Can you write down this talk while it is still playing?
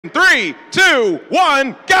3, 2,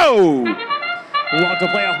 1, go! Welcome to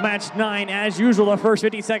playoff match 9. As usual, the first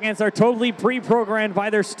 50 seconds are totally pre-programmed by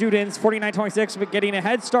their students. 49-26 getting a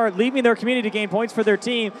head start, leaving their community to gain points for their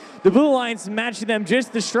team. The Blue Lions matching them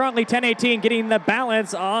just as strongly, 10-18, getting the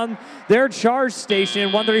balance on their charge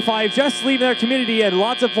station. 135 just leaving their community, and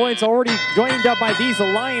lots of points already joined up by these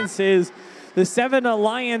alliances. The 7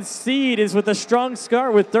 Alliance seed is with a strong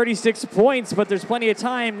start with 36 points, but there's plenty of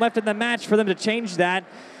time left in the match for them to change that.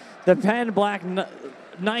 The Penn Black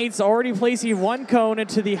Knights already placing one cone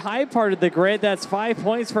into the high part of the grid. That's 5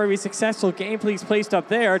 points for every successful game placed up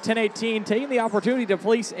there. 10-18 taking the opportunity to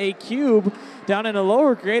place a cube down in a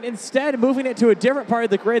lower grid, instead moving it to a different part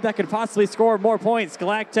of the grid that could possibly score more points.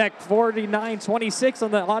 Galactech 49-26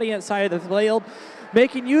 on the audience side of the field,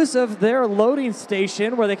 making use of their loading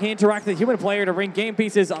station where they can interact with the human player to bring game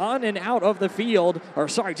pieces on and out of the field, or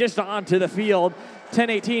sorry, just onto the field.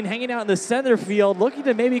 10-18 hanging out in the center field, looking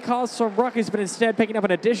to maybe cause some ruckus, but instead picking up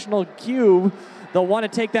an additional cube. They'll want to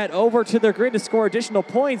take that over to their grid to score additional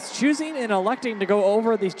points, choosing and electing to go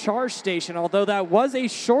over the charge station, although that was a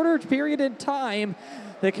shorter period in time.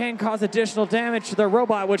 That can cause additional damage to their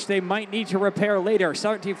robot, which they might need to repair later.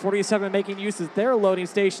 1747 making use of their loading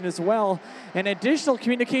station as well. And additional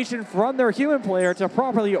communication from their human player to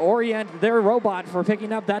properly orient their robot for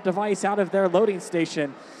picking up that device out of their loading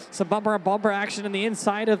station. Some bumper action in the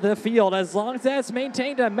inside of the field. As long as that's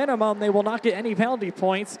maintained a minimum, they will not get any penalty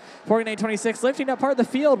points. 49-26 lifting up part of the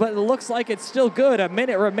field, but it looks like it's still good. A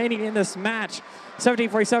minute remaining in this match.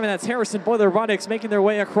 1747, that's Harrison Boy Robotics making their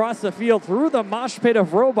way across the field through the mosh pit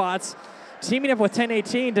of robots, teaming up with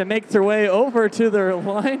 10-18 to make their way over to their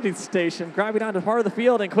landing station, grabbing onto part of the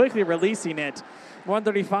field and quickly releasing it.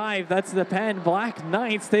 135, that's the Penn Black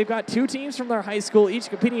Knights. They've got 2 teams from their high school, each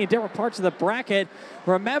competing in different parts of the bracket.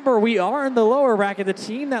 Remember, we are in the lower bracket. The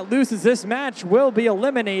team that loses this match will be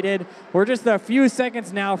eliminated. We're just a few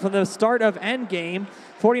seconds now from the start of endgame.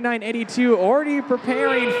 49-82 already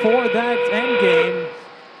preparing for that endgame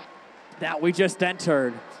that we just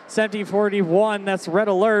entered. 1741, that's Red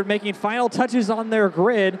Alert, making final touches on their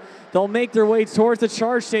grid. They'll make their way towards the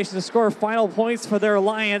charge station to score final points for their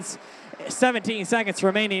alliance. 17 seconds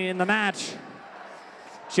remaining in the match.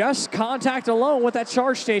 Just contact alone with that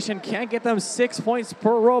charge station can't get them 6 points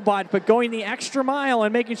per robot, but going the extra mile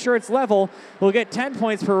and making sure it's level will get 10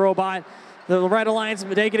 points per robot. The Red Alliance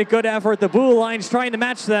making a good effort. The Blue Alliance trying to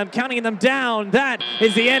match them, counting them down. That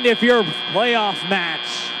is the end of your playoff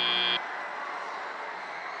match.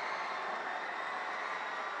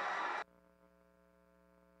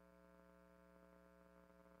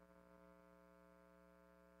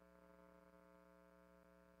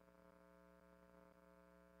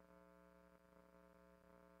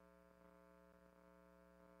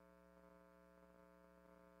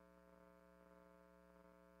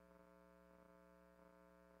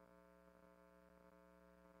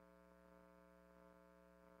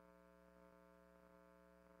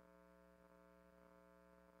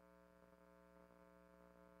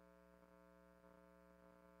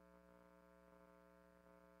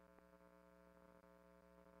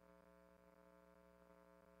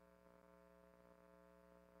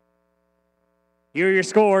 Here are your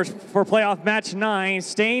scores for playoff match 9.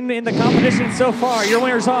 Staying in the competition so far, your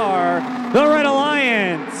winners are the Red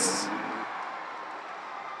Alliance.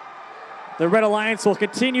 The Red Alliance will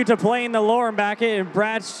continue to play in the lower bracket in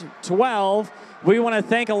batch 12. We want to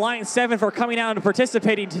thank Alliance 7 for coming out and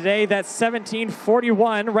participating today. That's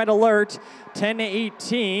 1741 Red Alert,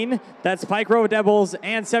 10-18. That's Pike Road Devils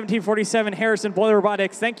and 1747 Harrison Boy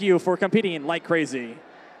Robotics. Thank you for competing like crazy.